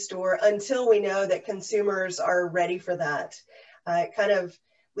grocery store until we know that consumers are ready for that. It kind of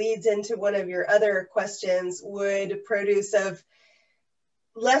leads into one of your other questions. Would produce of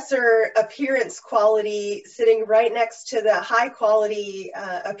lesser appearance quality sitting right next to the high quality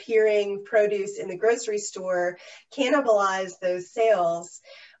appearing produce in the grocery store cannibalize those sales,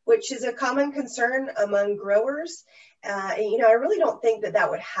 which is a common concern among growers? I really don't think that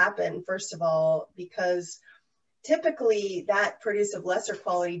would happen, first of all, because typically that produce of lesser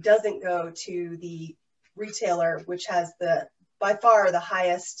quality doesn't go to the retailer, which has by far the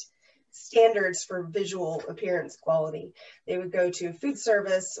highest standards for visual appearance quality. They would go to a food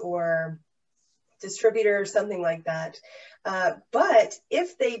service or distributor or something like that. But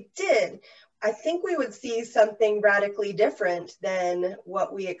if they did, I think we would see something radically different than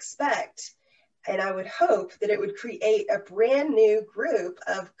what we expect. And I would hope that it would create a brand new group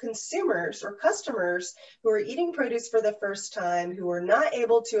of consumers or customers who are eating produce for the first time, who were not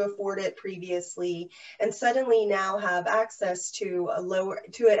able to afford it previously, and suddenly now have access to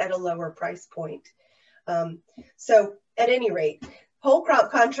it at a lower price point. So at any rate, whole crop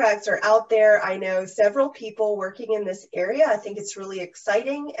contracts are out there. I know several people working in this area. I think it's really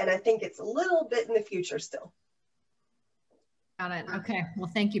exciting, and I think it's a little bit in the future still. Got it. Okay. Well,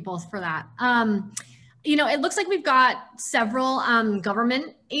 thank you both for that. It looks like we've got several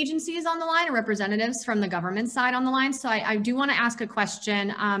government agencies on the line, or representatives from the government side on the line. So I do want to ask a question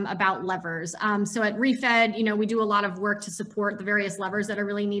about levers. So at ReFed, we do a lot of work to support the various levers that are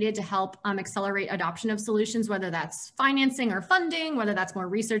really needed to help accelerate adoption of solutions, whether that's financing or funding, whether that's more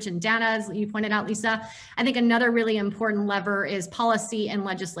research and data, as you pointed out, Lisa. I think another really important lever is policy and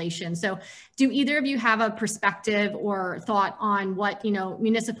legislation. So do either of you have a perspective or thought on what,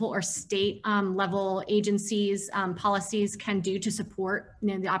 municipal or state level agencies, policies can do to support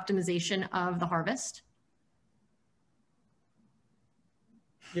the optimization of the harvest?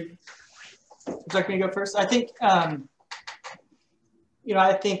 Would you like me to go first? I think, I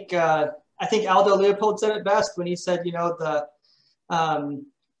think Aldo Leopold said it best when he said, the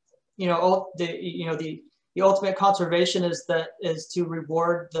ultimate conservation is to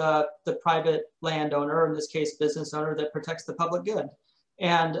reward the private landowner, in this case, business owner, that protects the public good.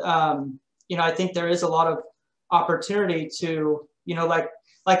 And, I think there is a lot of opportunity to,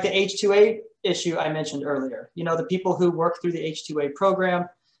 like the H-2A issue I mentioned earlier. You know, the people who work through the H-2A program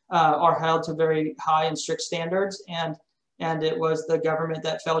are held to very high and strict standards, and it was the government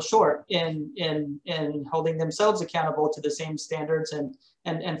that fell short in holding themselves accountable to the same standards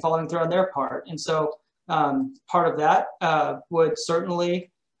and following through on their part. And so part of that would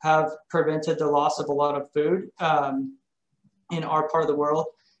certainly have prevented the loss of a lot of food in our part of the world.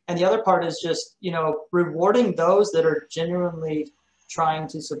 And the other part is just, you know, rewarding those that are genuinely trying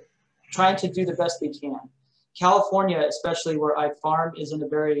to do the best they can. California, especially where I farm, is in a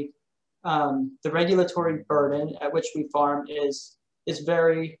very, the regulatory burden at which we farm is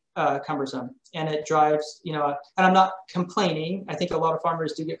very cumbersome, and it drives, you know, and I'm not complaining. I think a lot of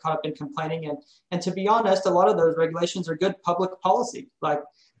farmers do get caught up in complaining, and to be honest, a lot of those regulations are good public policy. Like,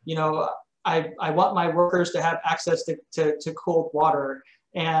 you know, I want my workers to have access to cold water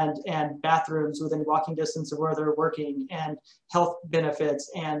and bathrooms within walking distance of where they're working, and health benefits,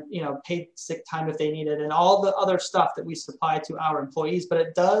 and, you know, paid sick time if they need it, and all the other stuff that we supply to our employees. But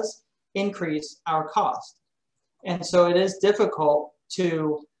it does increase our cost, and so it is difficult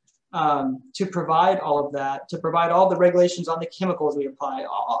to provide all of that, to provide all the regulations on the chemicals we apply.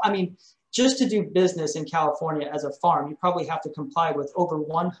 I mean, just to do business in California as a farm, you probably have to comply with over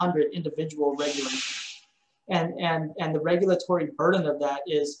 100 individual regulations. And the regulatory burden of that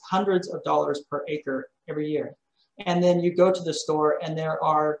is hundreds of dollars per acre every year. And then you go to the store and there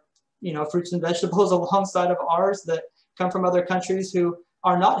are, you know, fruits and vegetables alongside of ours that come from other countries who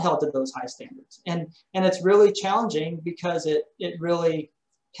are not held to those high standards. And it's really challenging because it really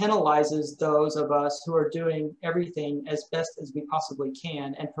penalizes those of us who are doing everything as best as we possibly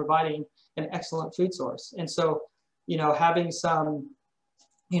can and providing an excellent food source. And so, you know, having some,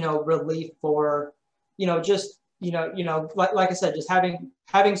 you know, relief for, you know, just, like I said, just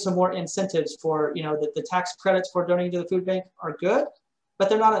having some more incentives for, you know, the tax credits for donating to the food bank are good, but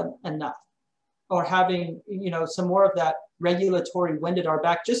they're not enough. Or having, you know, some more of that regulatory wind at our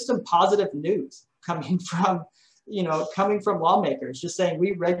back, just some positive news coming from lawmakers, just saying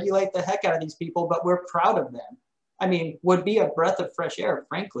we regulate the heck out of these people, but we're proud of them. I mean, would be a breath of fresh air,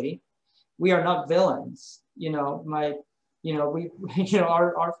 frankly. We are not villains. You know,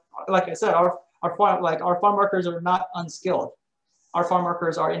 our like I said, our farm workers are not unskilled. Our farm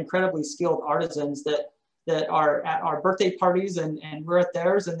workers are incredibly skilled artisans that are at our birthday parties and we're at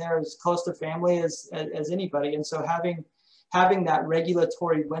theirs, and they're as close to family as anybody. And so having that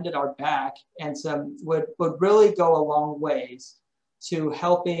regulatory wind at our back and some would really go a long ways to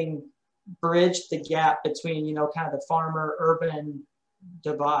helping bridge the gap between, you know, kind of the farmer urban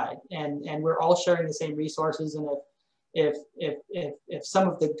divide. And we're all sharing the same resources. And if some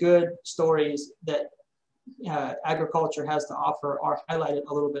of the good stories that agriculture has to offer are highlighted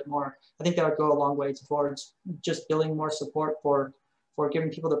a little bit more, I think that would go a long way towards just building more support for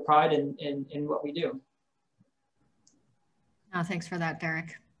giving people the pride in what we do. Oh, thanks for that,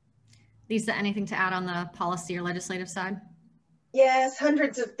 Derek. Lisa, anything to add on the policy or legislative side? Yes,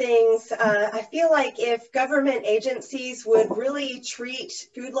 hundreds of things. I feel like if government agencies would really treat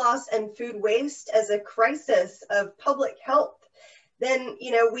food loss and food waste as a crisis of public health, then,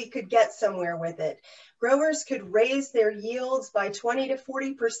 you know, we could get somewhere with it. Growers could raise their yields by 20 to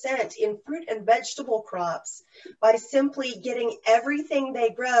 40% in fruit and vegetable crops by simply getting everything they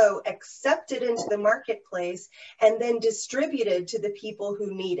grow accepted into the marketplace and then distributed to the people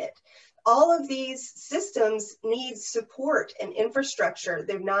who need it. All of these systems need support and infrastructure.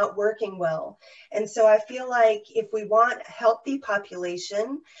 They're not working well. And so I feel like if we want a healthy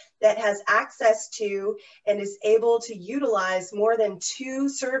population that has access to and is able to utilize more than 2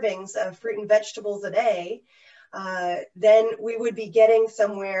 servings of fruit and vegetables a day, then we would be getting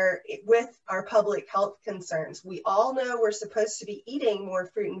somewhere with our public health concerns. We all know we're supposed to be eating more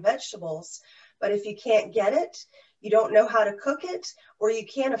fruit and vegetables, but if you can't get it, you don't know how to cook it, or you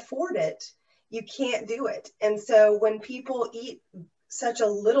can't afford it, you can't do it. And so when people eat such a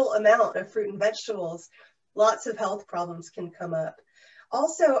little amount of fruit and vegetables, lots of health problems can come up.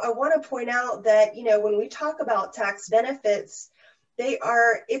 Also, I want to point out that, you know, when we talk about tax benefits,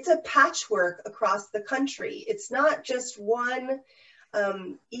 it's a patchwork across the country. It's not just one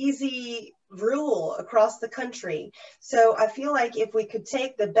easy rule across the country. So I feel like if we could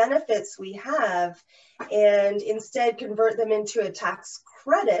take the benefits we have and instead convert them into a tax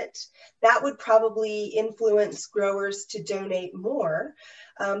credit, that would probably influence growers to donate more.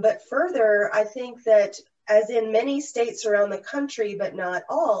 But further, I think that, as in many states around the country, but not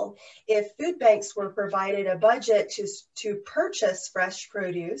all, if food banks were provided a budget to purchase fresh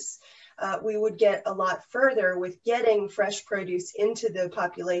produce, we would get a lot further with getting fresh produce into the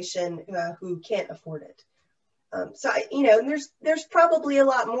population who can't afford it. So you know, there's probably a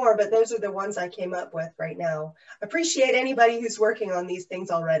lot more, but those are the ones I came up with right now. Appreciate anybody who's working on these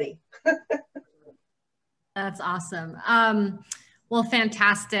things already. That's awesome. Well,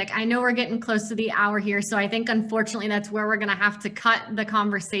 fantastic. I know we're getting close to the hour here, so I think unfortunately that's where we're going to have to cut the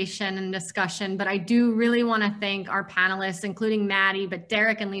conversation and discussion. But I do really want to thank our panelists, including Maddie, but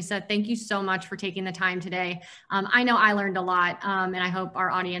Derek and Lisa, thank you so much for taking the time today. I know I learned a lot, and I hope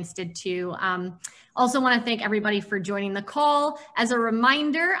our audience did too. Also want to thank everybody for joining the call. As a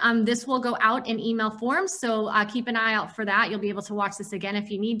reminder, this will go out in email form, so keep an eye out for that. You'll be able to watch this again if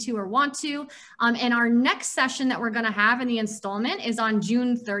you need to or want to. And our next session that we're going to have in the installment is on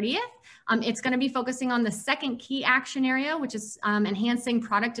June 30th. It's going to be focusing on the second key action area, which is enhancing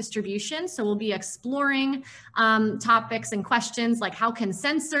product distribution. So we'll be exploring topics and questions like how can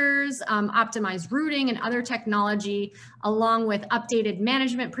sensors optimize routing and other technology, along with updated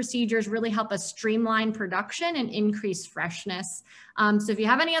management procedures, really help us streamline production and increase freshness. So if you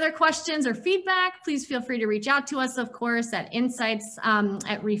have any other questions or feedback, please feel free to reach out to us, of course, at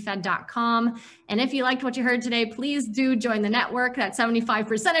insights@refed.com. And if you liked what you heard today, please do join the network. That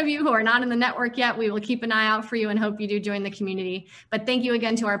 75% of you who are not in the network yet, we will keep an eye out for you and hope you do join the community. But thank you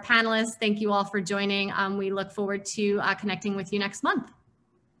again to our panelists. Thank you all for joining. We look forward to connecting with you next month.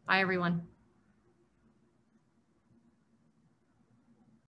 Bye, everyone.